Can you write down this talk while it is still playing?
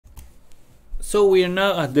So we are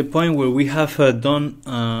now at the point where we have done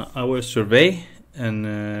our survey,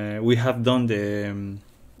 and we have done the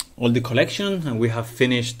all the collection, and we have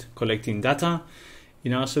finished collecting data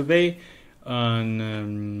in our survey,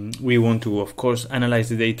 and we want to, of course, analyze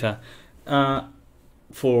the data.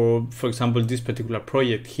 For example, this particular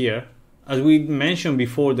project here, as we mentioned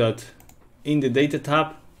before, that in the data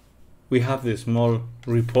tab we have the small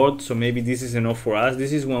report, so maybe this is enough for us.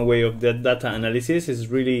 This is one way of the data analysis.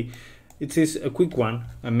 It is a quick one,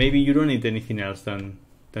 and maybe you don't need anything else than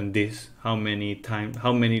this. How many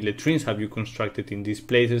latrines have you constructed in these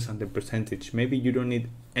places, and the percentage. Maybe you don't need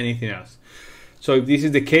anything else. So if this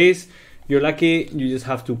is the case, you're lucky. You just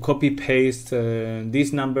have to copy paste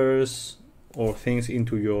these numbers or things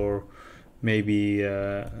into your maybe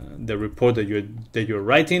the report that you're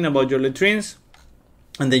writing about your latrines,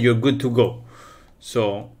 and then you're good to go.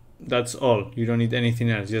 So that's all. You don't need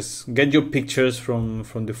anything else. Just get your pictures from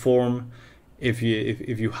the form if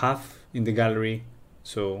you have in the gallery.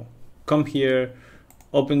 So come here,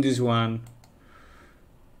 open this one,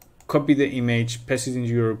 copy the image, paste it into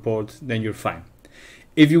your report, then you're fine.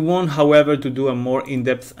 If you want, however, to do a more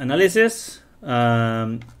in-depth analysis,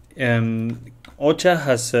 OCHA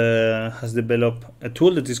has developed a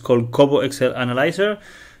tool that is called Kobo Excel Analyzer.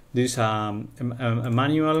 This is a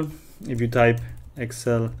manual. If you type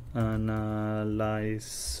Excel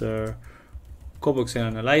Analyzer, Kobo Excel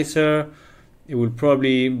Analyzer, it will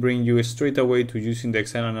probably bring you straight away to using the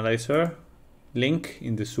Excel Analyzer link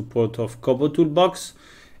in the support of Kobo toolbox,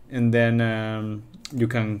 and then you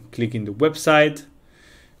can click in the website,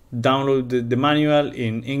 download the manual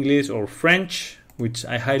in English or French, which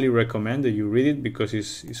I highly recommend that you read it because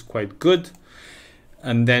it's quite good.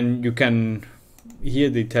 And then you can, here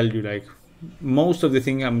they tell you like most of the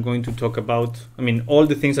things I'm going to talk about. I mean, all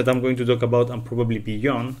the things that I'm going to talk about and probably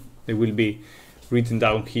beyond, they will be written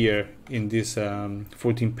down here in this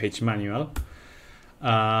 14-page manual.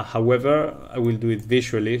 However, I will do it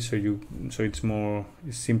visually, so it's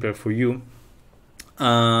simpler for you.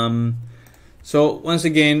 So once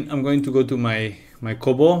again, I'm going to go to my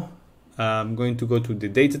Kobo. I'm going to go to the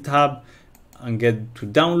data tab and get to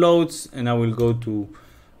downloads, and I will go to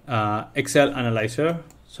Excel Analyzer.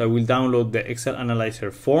 So I will download the Excel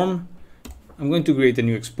Analyzer form. I'm going to create a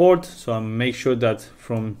new export, so I'll make sure that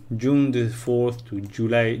from June the 4th to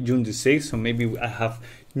June the 6th, so maybe I have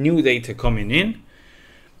new data coming in.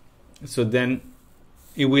 So then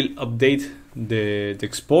it will update the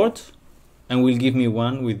export and will give me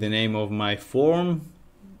one with the name of my form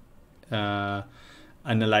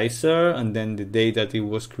analyzer and then the date that it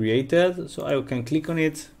was created. So I can click on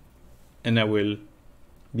it and I will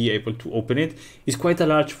be able to open it. It's quite a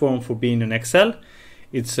large form for being an Excel.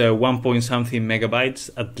 It's 1 point something megabytes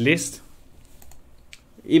at least.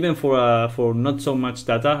 Even for not so much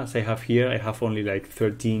data as I have here, I have only like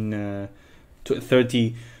 30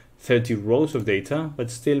 rows of data, but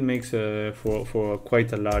still makes for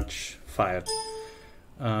quite a large file.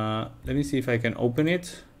 Let me see if I can open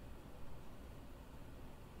it.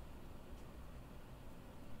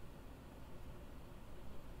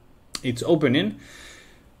 It's opening.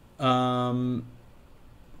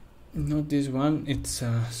 Not this one. It's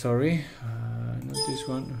sorry, not this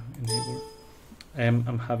one. Enable.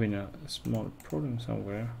 I'm having a small problem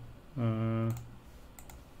somewhere.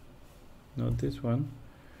 Not this one.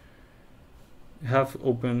 I have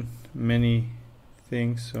opened many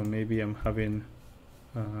things, so maybe I'm having.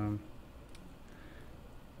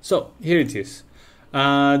 So here it is.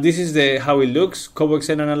 This is how it looks. Kobo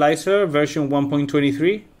Excel Analyzer version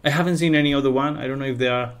 1.23. I haven't seen any other one. I don't know if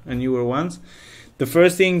there are newer ones. The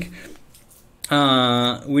first thing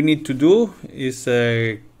we need to do is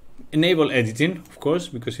enable editing, of course,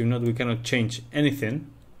 because if not, we cannot change anything,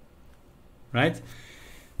 right?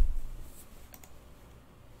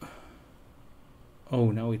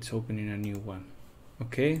 Oh, now it's opening a new one.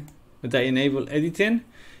 Okay, but I enable editing,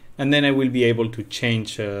 and then I will be able to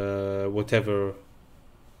change whatever.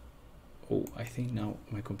 Oh, I think now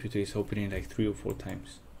my computer is opening like 3 or 4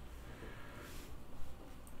 times.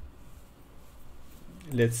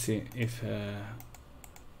 Let's see if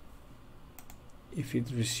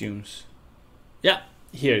it resumes. Yeah,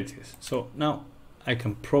 here it is. So now I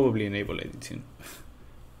can probably enable editing.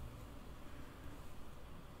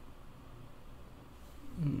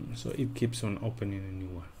 So it keeps on opening a new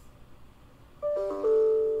one.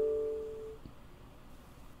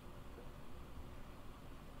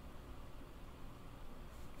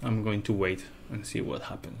 I'm going to wait and see what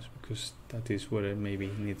happens, because that is what it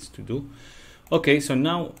maybe needs to do. Okay, so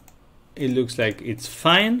now it looks like it's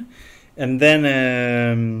fine. And then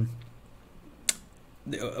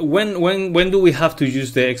when do we have to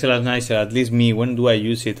use the Excel Analyzer? At least me, when do I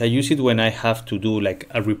use it? I use it when I have to do like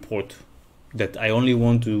a report that I only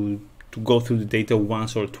want to go through the data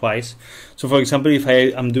once or twice. So for example, if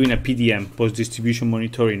I am doing a PDM, post distribution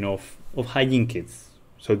monitoring of hygiene kits,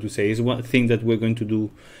 so to say, is one thing that we're going to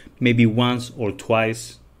do maybe once or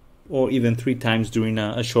twice or even 3 times during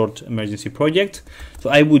a short emergency project. So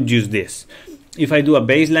I would use this. If I do a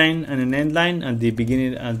baseline and an end line at the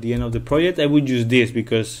beginning and the end of the project, I would use this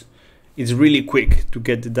because it's really quick to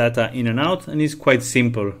get the data in and out, and it's quite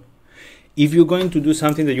simple. If you're going to do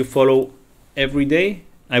something that you follow every day,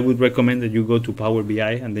 I would recommend that you go to Power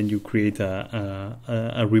BI and then you create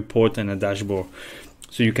a report and a dashboard,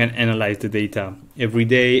 so you can analyze the data every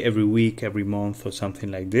day, every week, every month, or something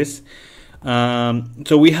like this.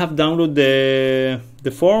 So we have downloaded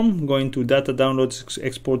the form, going to data downloads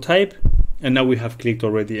export type, and now we have clicked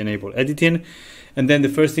already enable editing. And then the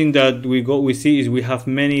first thing that we see is we have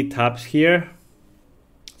many tabs here.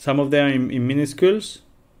 Some of them are in minuscules,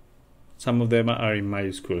 some of them are in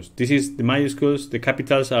majuscules. This is the majuscules. The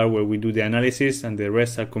capitals are where we do the analysis, and the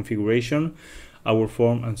rest are configuration, our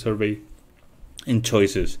form, and survey and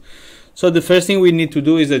choices. So the first thing we need to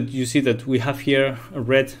do is that you see that we have here a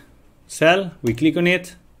red cell. We click on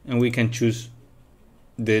it and we can choose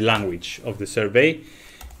the language of the survey,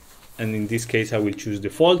 and in this case I will choose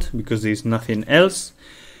default because there is nothing else.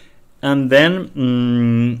 And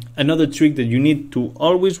then another trick that you need to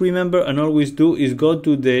always remember and always do is go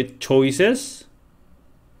to the choices,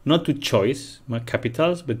 not to choice, my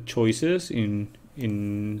capitals, but choices in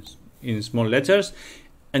small letters,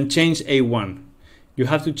 and change A1. You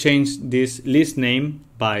have to change this list name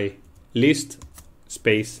by list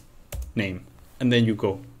space name, and then you're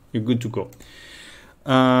good to go.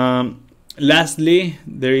 Lastly,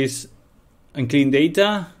 there is Unclean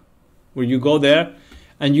Data, where you go there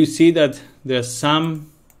and you see that there's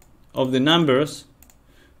some of the numbers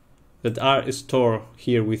that are stored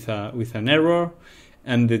here with an error,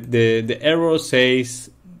 and the error says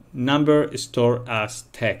number stored as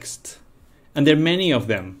text, and there are many of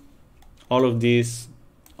them. All of this.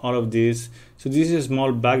 So this is a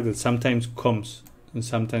small bug that sometimes comes and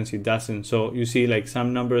sometimes it doesn't. So you see, like,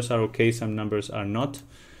 some numbers are okay, some numbers are not.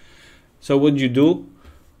 So what you do,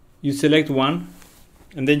 you select one,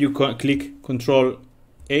 and then you click Control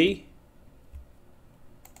A,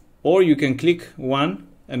 or you can click one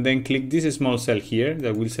and then click this small cell here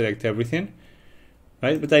that will select everything,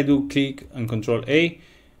 right? But I do click and Control A,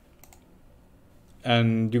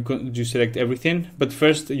 and you select everything. But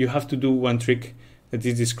first you have to do one trick that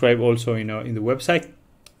is described also in the website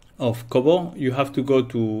of Kobo. You have to go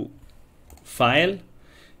to File,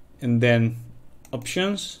 and then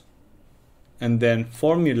Options, and then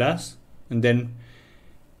Formulas, and then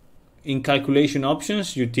in Calculation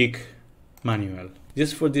Options you tick Manual.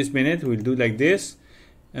 Just for this minute we'll do like this,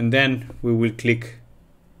 and then we will click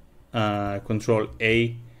Control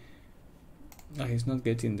A. It's not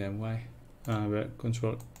getting them, why?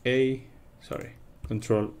 Control A, sorry,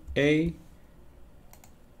 Control A.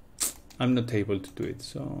 I'm not able to do it,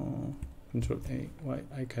 so Control A. Why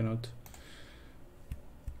I cannot?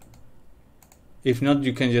 If not,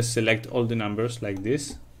 you can just select all the numbers like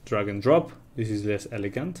this, drag and drop. This is less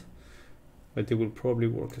elegant, but it will probably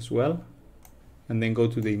work as well. And then go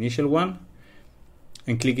to the initial one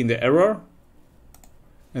and click in the error,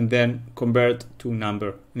 and then convert to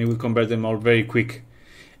number, and it will convert them all very quick.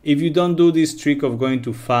 If you don't do this trick of going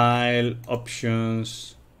to File,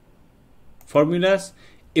 Options, Formulas,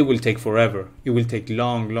 it will take forever. It will take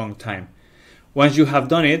long time. Once you have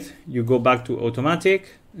done it, you go back to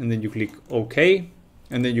Automatic, and then you click OK,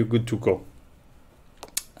 and then you're good to go.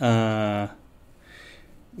 We're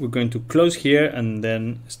going to close here and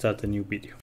then start a new video.